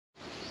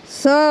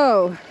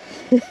So,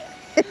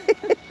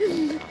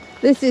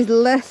 this is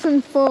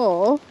lesson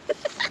 4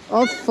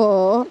 of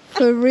 4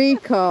 for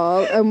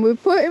recall, and we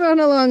put him on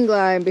a long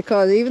line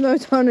because even though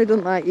Tony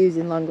doesn't like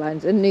using long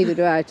lines, and neither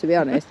do I, to be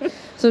honest,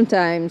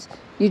 sometimes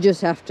you just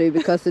have to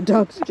because the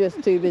dog's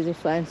just too busy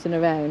flouncing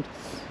around.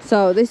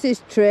 So this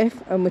is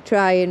Triff, and we're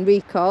trying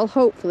recall.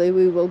 Hopefully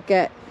we will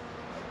get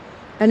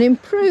an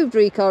improved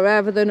recall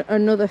rather than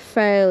another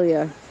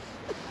failure.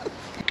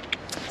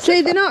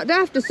 See, they're not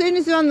daft. As soon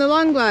as they're on the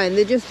long line,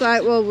 they're just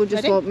like, well, we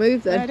just won't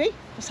move then. Ready?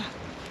 What's that?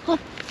 Come on.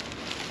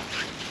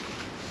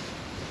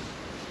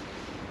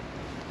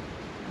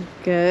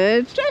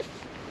 Good. Triff.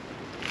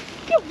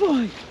 Good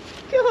boy.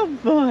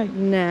 Good boy.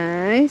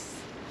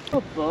 Nice.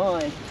 Good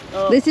boy.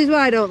 Oh. This is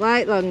why I don't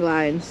like long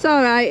lines. It's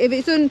alright, if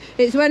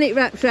it's when it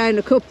wraps around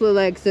a couple of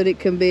legs that it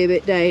can be a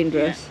bit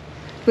dangerous.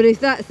 Yeah. But if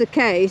that's the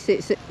case,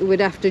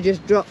 we'd have to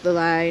just drop the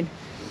line.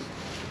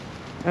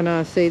 I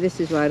know, see, this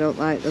is why I don't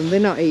like them. They're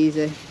not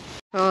easy.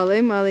 Call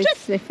him while he's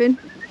sniffing.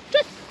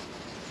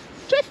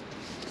 Triff.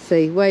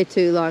 See, way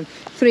too long.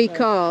 3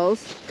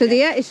 calls. Because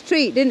he ate his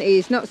treat, didn't he?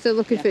 He's not still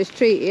looking for his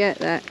treat. He ate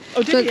that.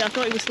 Oh, did he? I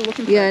thought he was still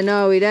looking for it. Yeah,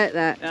 no, he'd ate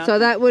that. Yeah. So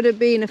that would have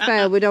been a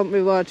fail. We don't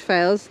reward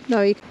fails.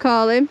 No, you can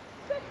call him.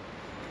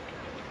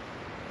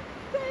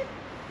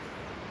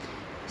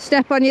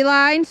 Step on your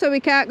line so we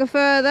can't go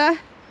further.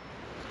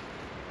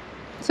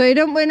 So you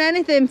don't win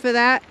anything for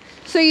that.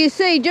 So you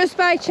see, just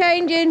by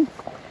changing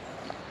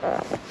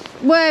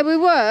where we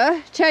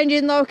were,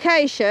 changing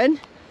location,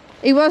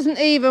 he wasn't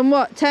even,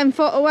 what, 10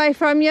 foot away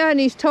from you, and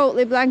he's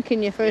totally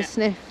blanking you for a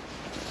sniff.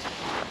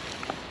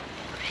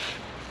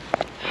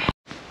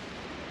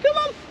 Come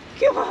on,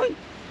 come on,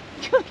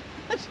 come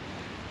on.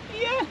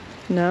 Yeah.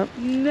 No.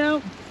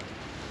 No.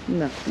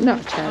 No,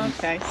 not a chance.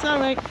 Okay,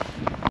 sorry.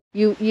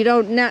 You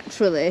don't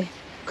naturally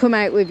come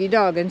out with your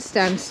dog and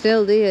stand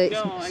still, do you?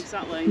 No,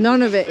 exactly.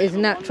 None of it is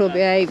natural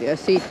behaviour.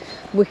 See,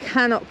 we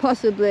cannot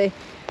possibly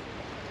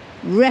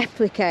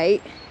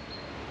replicate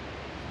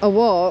a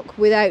walk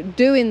without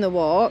doing the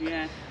walk.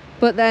 Yeah.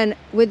 But then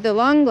with the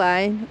long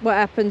line, what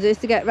happens is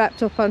to get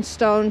wrapped up on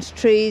stones,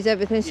 trees,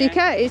 everything. So you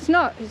can't. It's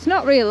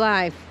not real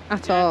life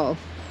at all.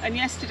 And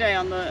yesterday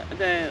on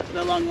the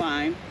long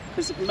line,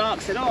 because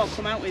Mark said, "Oh, I'll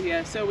come out with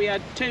you." So we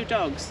had 2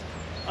 dogs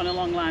on a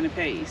long line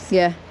apiece.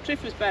 Yeah.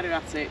 Triff was better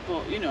at it,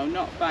 but you know,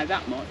 not by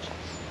that much.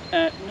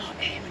 Not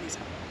him and his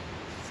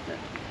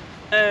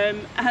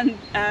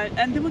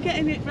and they were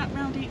getting it wrapped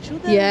around each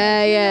other.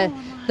 Yeah, yeah.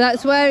 Like,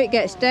 that's where it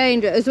gets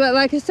dangerous. As well,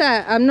 like I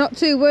said, I'm not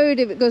too worried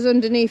if it goes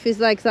underneath his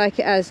legs like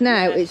it has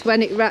now. Yeah. It's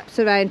when it wraps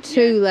around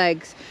 2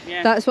 legs.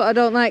 Yeah. That's what I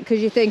don't like, because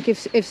you think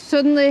if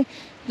suddenly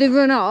they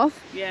run off,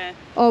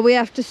 or we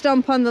have to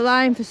stomp on the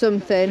line for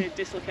something,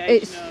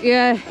 it's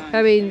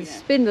I mean,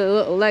 spin the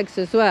little legs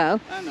as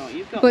well. I know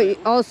you've got. But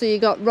also you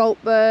got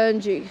rope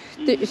burns.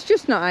 It's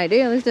just not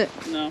ideal, is it?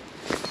 No.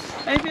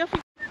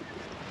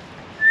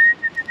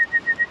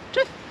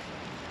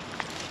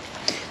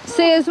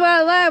 See as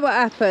well there what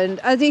happened,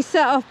 as he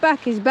set off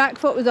back, his back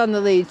foot was on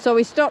the lead, so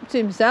he stopped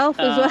himself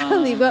as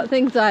well. You've got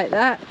things like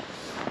that.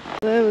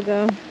 There we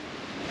go.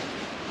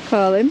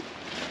 Call him.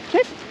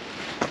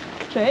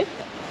 Triff.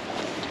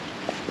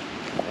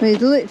 He's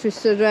literally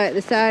stood right at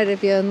the side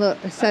of you, and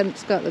look, the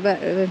scent's got the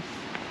better of him.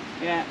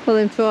 Yeah. Pull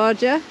him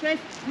towards you. Triff,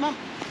 come on.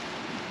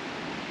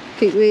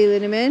 Keep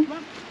reeling him in. Come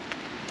on.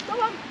 Come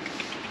on.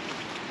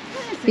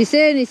 You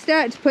see, and he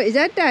started to put his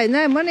head down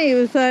then, wasn't he? He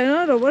was like,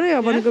 oh, don't worry, I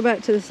want to go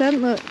back to the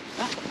scent, look.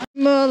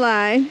 More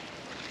line.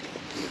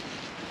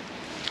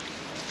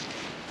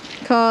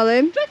 Call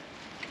him.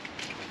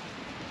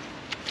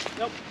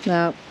 Nope.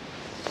 No.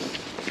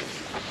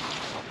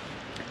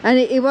 And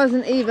he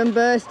wasn't even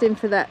bursting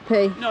for that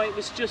pee. No, it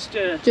was just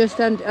I'll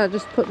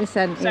just put my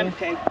scent here.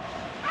 Pee.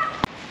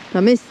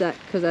 I missed that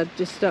because I'd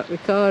just stopped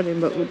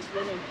recording, but it's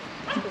running.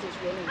 It's because it's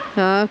running.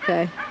 Oh,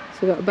 okay.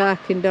 So we've got a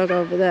barking dog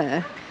over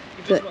there.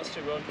 He just wants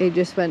to run. He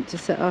just went to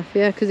set off,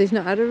 yeah, because he's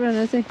not had a run,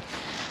 has he?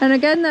 And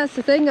again, that's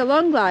the thing, a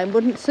long line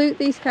wouldn't suit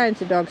these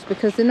kinds of dogs,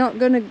 because you're not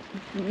going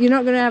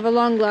to have a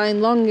long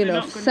line long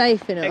enough,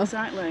 safe enough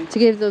to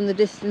give them the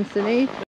distance they need.